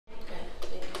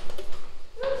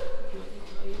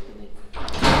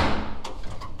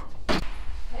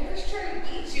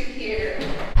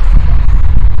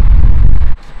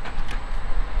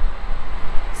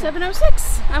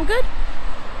7:06. I'm good.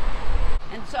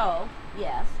 And so,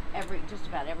 yes, just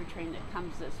about every train that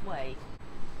comes this way,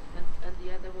 and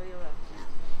the other way around.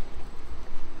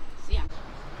 See,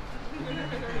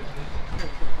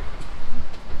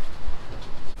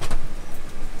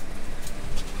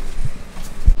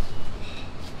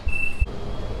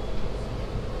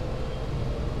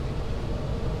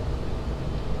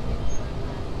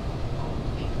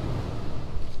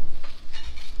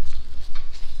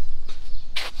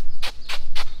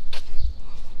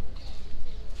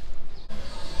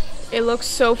 It looks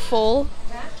so full.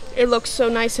 It looks so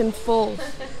nice and full.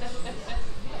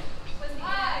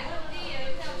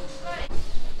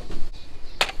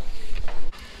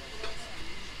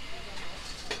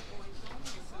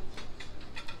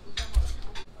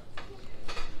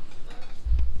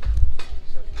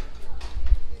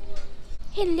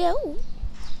 Hello.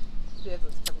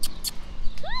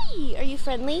 Hi. Are you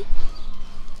friendly?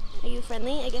 Are you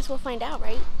friendly? I guess we'll find out,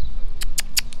 right?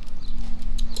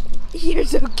 You're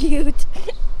so cute.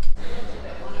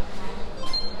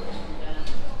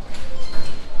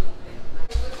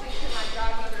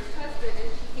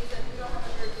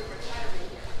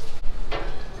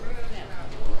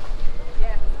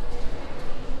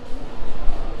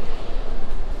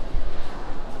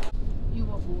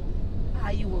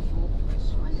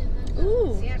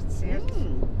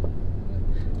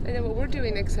 I know what we're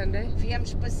doing next Sunday.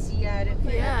 Viemos passear.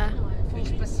 Yeah.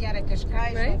 Fomos passear a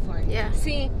Cascais, Right? não foi? Yeah.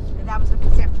 See, Andámos a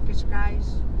passear por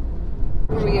Cascais.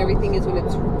 where everything is when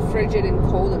it's frigid and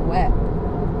cold and wet.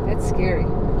 That's scary.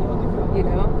 You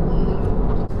know?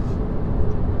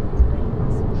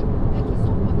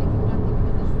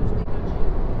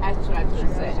 that's what I was going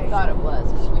to say. I thought it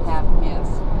was, because we have, yes.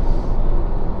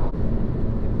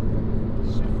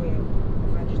 Já foi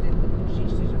vários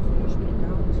dermatologistas, já foi ao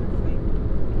hospital, já foi.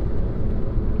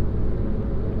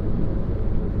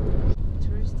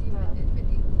 Touristy,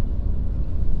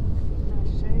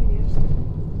 cheio este.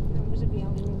 Não, mas havia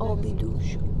ali Oh,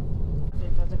 bidush.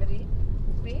 Estás a ver aí?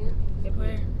 O P? É por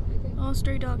aí. Oh,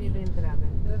 stray dog. Da entrada.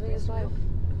 Penso eu.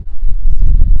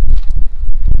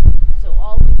 So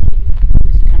all we can do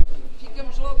is kind of,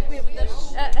 Ficamos logo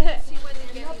bêbadas.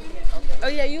 Oh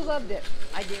yeah, you loved it.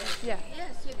 I did. Yeah.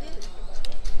 Yes, you did.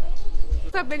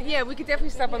 Stop in, yeah, we could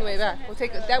definitely stop on the way back. We'll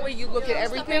take that way. You look at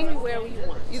everything. Everywhere you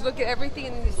want. You look at everything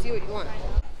and then you see what you want.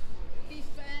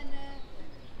 Bifana,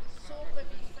 sopa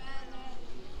bifana,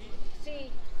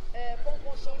 sim, pão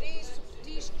com chouriço,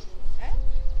 petiscos.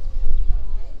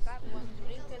 Got one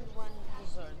drink and one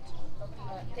dessert,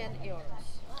 10 euros.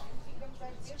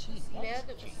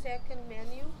 The second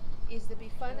menu is the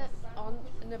bifana on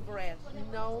the bread,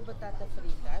 no batata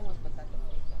frita. I want batata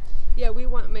frita. Yeah, we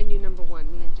want menu number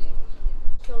 1, me and Jake.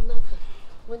 So nothing.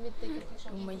 When you take a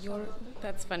Oh my god.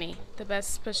 That's funny. The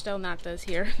best pastel natas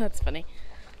here. That's funny.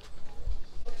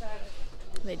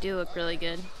 They do look really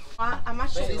good. Há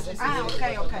mais chouriço.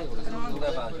 Ok.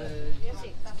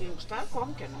 Quem gostar,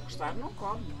 come. Quem não gostar, não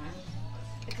come, não é?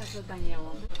 A casa do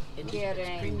Daniel, it's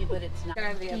creamy, but it's not.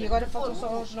 E agora faltam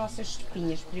só as nossas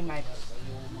sopinhas primeiro.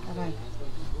 Está bem?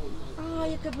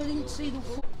 Ai, acabadinho de sair do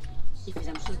fogo. E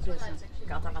fizemos surpresa,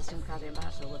 porque ela estava assim um bocado em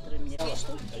baixo, a outra minha.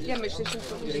 Yeah, mas deixa eu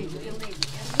só ver. Vídeo,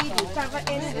 estava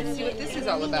See what this is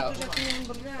all about.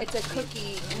 It's a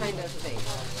cookie kind of thing.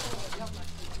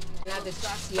 Nada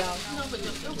especial. Não,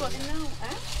 mas eu gosto.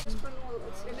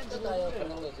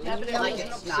 Não, like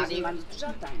it's not even.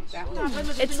 Já tens.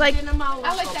 It's like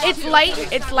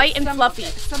it's light and fluffy.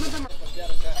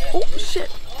 Oh shit.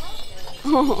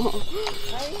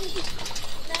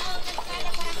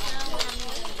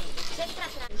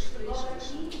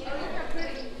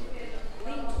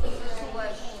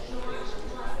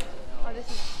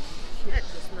 That's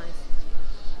just nice.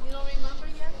 You don't remember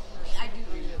yet? I do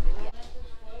remember.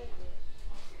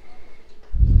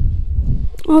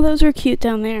 Oh, those are cute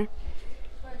down there.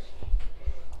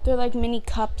 They're like mini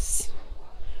cups.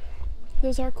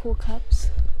 Those are cool cups.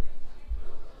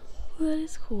 Well, that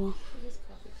is cool.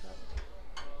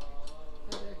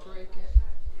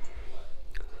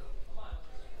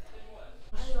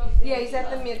 Yeah,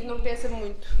 exatamente, não pensa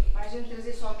muito. Vai a gente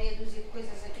trazer só meia dúzia de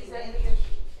coisas aqui dentro.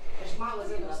 As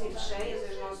malas andam sempre cheias,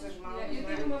 as nossas malas. Eu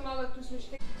tenho uma mala que tu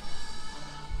subiste.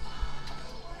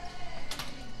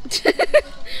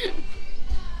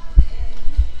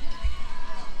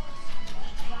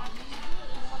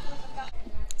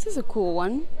 This is a cool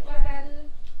one.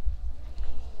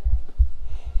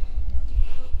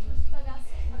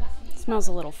 Smells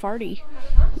a little farty.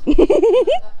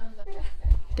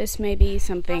 This may be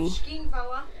something.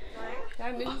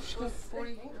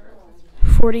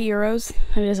 40 euros.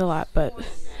 That is a lot, but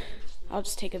I'll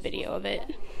just take a video of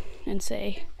it and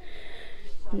say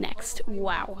next.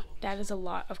 Wow, that is a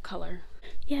lot of color.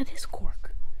 Yeah, this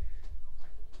cork.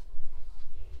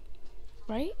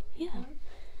 Right? Yeah.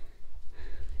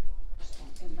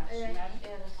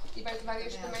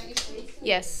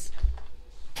 Yes.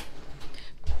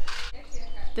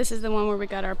 This is the one where we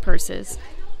got our purses.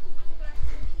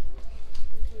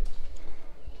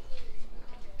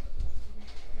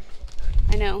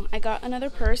 I know. I got another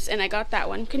purse and I got that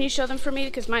one. Can you show them for me?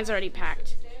 Because mine's already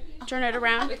packed. Turn it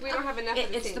around. Like we don't have enough of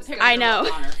the It's the things. picture. I know.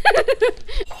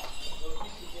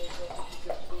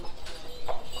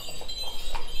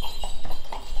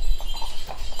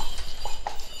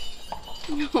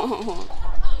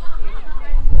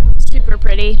 Super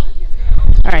pretty.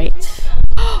 All right.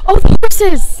 Oh, the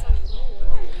horses!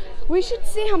 We should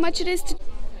see how much it is to.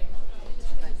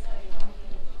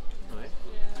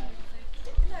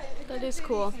 That is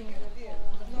cool.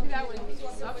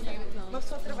 Uma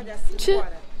pessoa trabalhar 5 Tchê.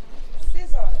 horas,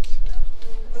 6 horas,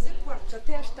 fazer quartos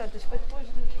até às tantas, para depois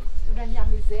ganhar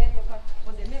miséria, para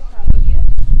poder metade do dia,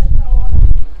 até a hora.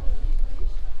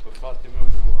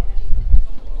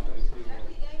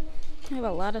 I have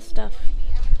a lot of stuff.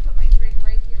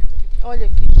 Olha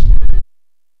aqui.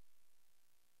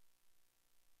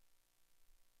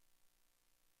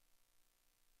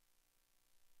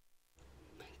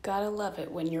 Gotta love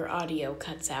it when your audio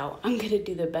cuts out. I'm gonna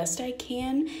do the best I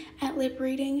can at lip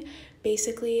reading.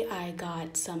 Basically, I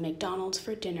got some McDonald's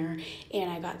for dinner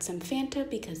and I got some Fanta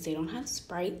because they don't have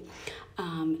Sprite.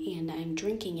 And I'm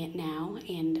drinking it now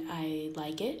and I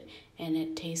like it and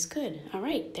it tastes good. All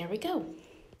right, there we go.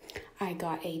 I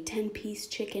got a 10-piece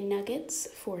chicken nuggets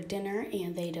for dinner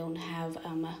and they don't have,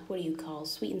 what do you call,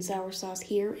 sweet and sour sauce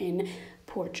here in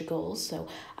Portugal. So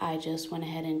I just went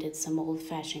ahead and did some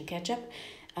old-fashioned ketchup.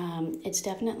 It's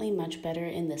definitely much better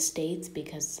in the States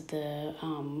because the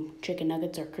chicken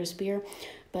nuggets are crispier.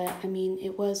 But, I mean,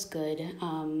 it was good.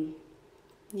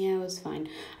 Yeah, it was fine.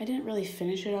 I didn't really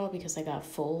finish it all because I got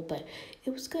full, but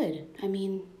it was good. I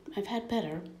mean, I've had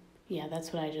better. Yeah,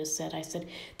 that's what I just said. I said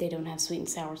they don't have sweet and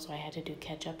sour, so I had to do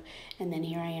ketchup. And then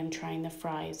here I am trying the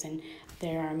fries, and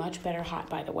they are much better hot,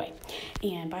 by the way.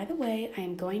 And by the way, I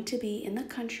am going to be in the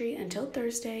country until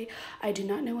Thursday. I do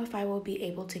not know if I will be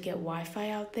able to get Wi-Fi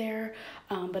out there,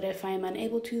 but if I am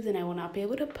unable to, then I will not be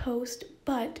able to post.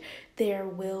 But there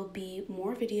will be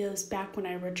more videos back when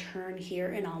I return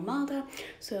here in Almada,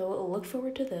 so look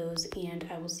forward to those, and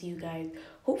I will see you guys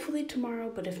hopefully tomorrow,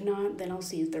 but if not, then I'll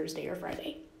see you Thursday or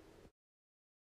Friday.